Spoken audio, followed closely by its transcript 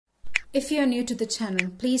If you are new to the channel,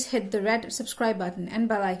 please hit the red subscribe button and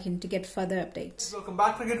bell icon to get further updates. Welcome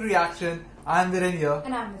back to Get Reaction. I'm Viren here.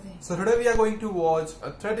 And I'm Viren. So today we are going to watch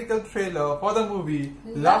a theatrical trailer for the movie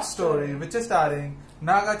Love Story, which is starring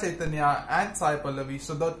Naga Chaitanya and Sai Pallavi.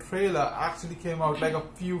 So the trailer actually came out like a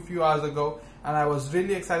few hours ago, and I was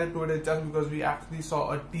really excited to it just because we actually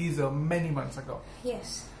saw a teaser many months ago.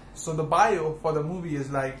 Yes. So the bio for the movie is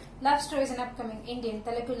like, Love Story is an upcoming Indian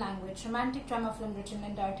Telugu language romantic drama film written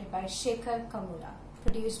and directed by Sekhar,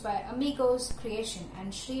 produced by Amigos Creation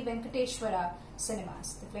and Sri Venkateshwara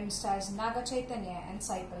Cinemas. The film stars Naga Chaitanya and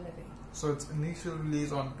Sai Pallavi. So its initial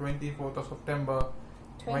release on 24th of September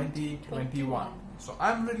 2021. So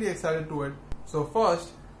I'm really excited to it. So first,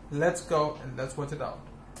 let's go and let's watch it out.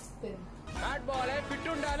 Boom.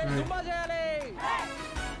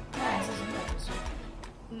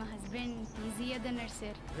 My husband easier than her,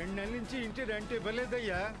 sir.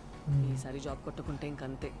 ఈసారి job కొట్టుకుంటే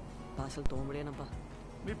ఇంకంతే పాసలు తోముడేనబ్బా.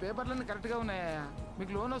 మీ పేపర్లన్నీ కరెక్ట్గా ఉన్నాయా?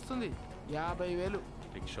 మీకు loan వస్తుంది 50,000.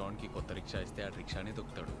 రిక్షాకి కొత్త rickshaw ఇస్తే ఆడు రిక్షాని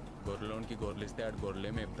దొక్కుతాడు, గొర్రెలోనికి గొర్రెలు ఇస్తే ఆడు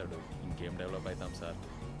గొర్రెలే మేపుతాడు. ఇంకేం డెవలప్ అవుతాం sir.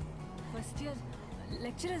 First year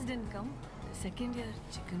lecturers didn't come, second year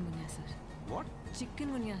chicken గున్యా sir. What?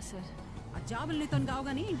 Chicken గున్యా sir. ఆ జాబులు నీతో కావు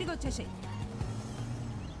కానీ ఇంటికి వచ్చేసాయి.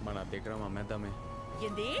 మన దగ్గర అమ్మేద్దామే.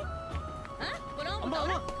 ఏంది?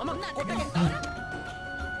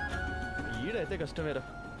 ఈడైతే కష్టమేరా,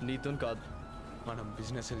 నీతో కాదు. మనం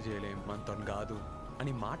బిజినెస్ చేయలేం, మనతో కాదు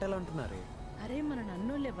అని మాటలు అంటున్నారే. అరే మన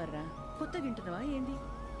నన్నోళ్ళు ఎవర్రా? కొత్తగా వింటున్నావా ఏంది?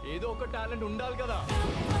 ఏదో ఒక టాలెంట్ ఉండాలి కదా.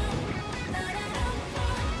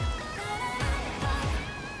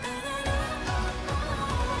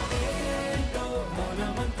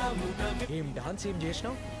 ఏం డాన్స్ ఏం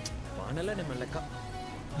చేసినావు? వానలా నేను లెక్క.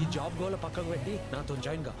 ఈ జాబ్ గోల పక్కకు పెట్టి నాతో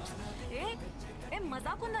జాయిన్ గా. ఏం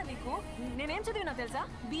మజాకుందా నీకు? నేనేం చదివినా తెలుసా?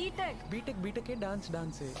 బీటెక్. బీటెక్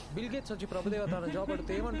డాన్సే. బిల్ గేట్స్ వచ్చి ప్రభుదేవ తన జాబ్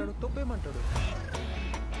అడిగితే ఏమంటాడు? తొప్పేమంటాడు?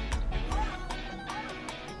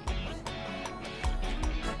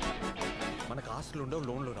 మనకు ఆస్తులు ఉండవు,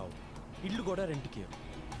 లోన్లు రావు, ఇల్లు కూడా రెంట్కి.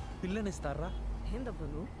 పిల్లనిస్తారా? ఏం దబ్బు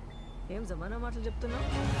నువ్వు? ఏం జమానా మాటలు చెప్తున్నావు?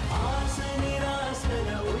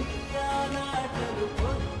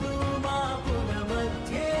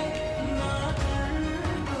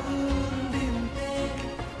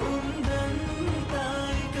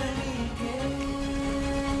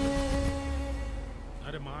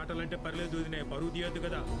 అరే మాటలంటే పర్లేదు, నేను పరువు తీయద్దు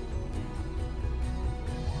కదా.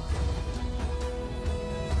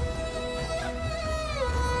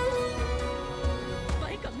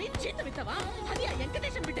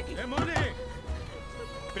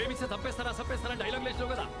 ప్రేమిస్తే చంపేస్తారా డైలాగ్ లేచావు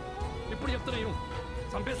కదా, ఇప్పుడు చెప్తున్నా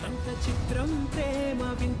చంపేస్తాను. చిత్రం ప్రేమ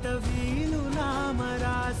వింత వీలు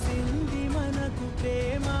నామరాసింది మనకు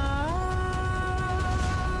ప్రేమ.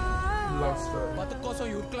 బతుకు కోసం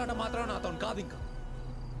ఉరుకులాట మాత్రం నాతో కాదు. ఇంకా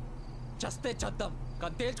చస్తే చద్దాం,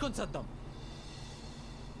 కానీ తేల్చుకొని చద్దాం.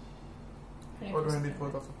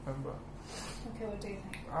 24th of September. Okay, what do you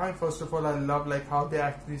think? First of all, I love like how they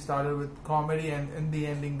actually started with comedy, and in the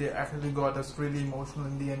ending they actually got us really emotional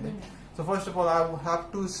in the ending. So first of all, I have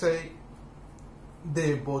to say they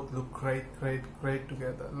both look great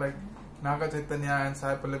together. Like Naga Chaitanya and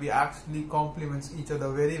Sai Pallavi actually complements each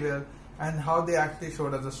other very well, and how they actually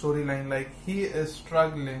showed us the storyline. Like he is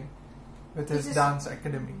struggling with his dance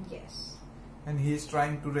academy. Yes. And he is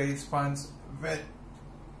trying to raise funds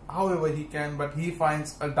however he can, but he finds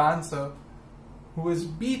a dancer who is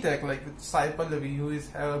BTech, like with Sai Pallavi, who is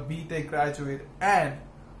a BTech graduate and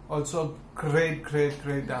also a great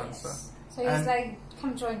dancer. Yes. So he's like,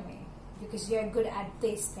 come join me because you're good at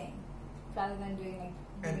this thing, rather than doing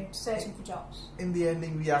like searching for jobs. In the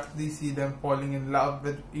ending, we actually see them falling in love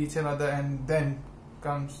with each another, and then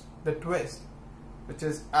comes the twist, which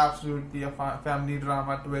is absolutely a family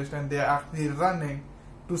drama twist, and they are actually running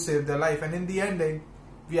to save their life. And in the ending,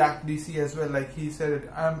 we actually see as well, like he said it,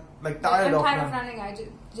 I'm like tired of running.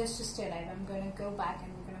 Just to stay alive, I'm going to go back and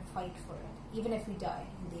we're going to fight for it, even if we die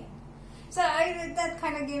in the end. So that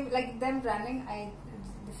kind of gave, like them running,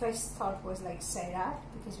 the first thought was like Sairat,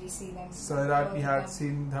 because we see them. Sairat, we had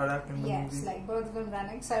seen Dhadak in the movie. Yes, like both of them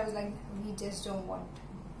running. So I was like, we just don't want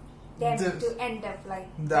them to end up like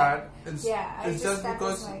that. Yeah, it's just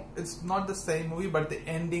because it's not the same movie, but the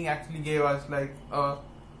ending actually gave us like a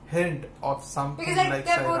hint of something, because like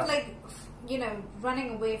they're Sairat. both like running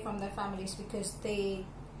away from their families because they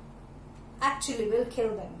actually will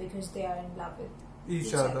kill them because they are in love with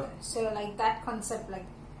each other. So like that concept, like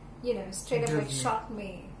straight up like shocked me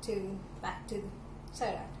back to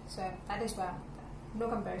Sairat. So that is why no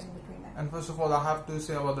comparison between them. And first of all, I have to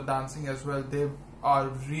say about the dancing as well. They are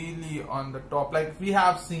really on the top. Like we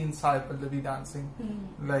have seen Sai Pallavi dancing,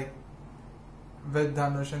 like with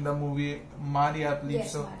Dhanush in the movie Mari, I believe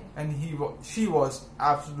Yes, so, Mari. and she was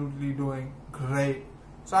absolutely doing great.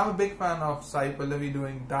 So I'm a big fan of Sai Pallavi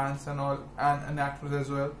doing dance and all, and an actress as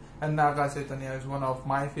well. And Naga Chaitanya is one of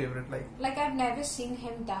my favorite. Like I've never seen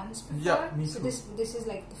him dance before. Yeah, me so too. this is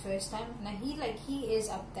like the first time. Now he is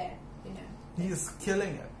up there, you know. He's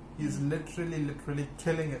killing it. He's literally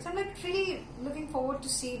killing it. So I'm like really looking forward to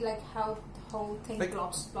see like how the whole thing Like,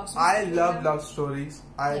 blossoms. I together. love love stories.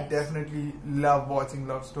 I Yes. definitely love watching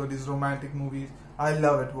love stories, romantic movies. I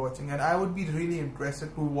love it watching, and I would be really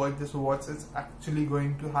interested to watch this. What's actually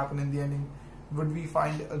going to happen in the ending? Would we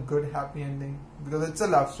find a good happy ending? Because it's a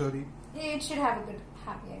love story. Yeah, it should have a good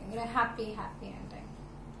happy ending. You know, happy ending.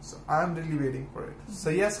 So I'm really waiting for it.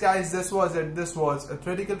 So yes, guys, this was it. This was a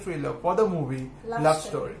theatrical trailer for the movie Love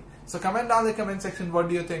Story. So comment down in the comment section what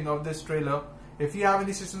do you think of this trailer. If you have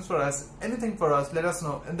any suggestions for us, anything for us, let us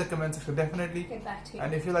know in the comment section. Definitely. Get back to you.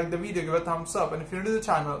 And if you like the video, give a thumbs up. And if you're new to the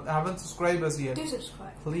channel and haven't subscribed us yet, Do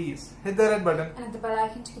subscribe. please hit the red button. And hit the bell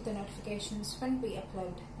icon to get the notifications when we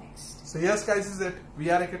upload next. So yes, guys, this is it. We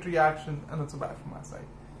are RECit Reaction, and that's a bye from my side.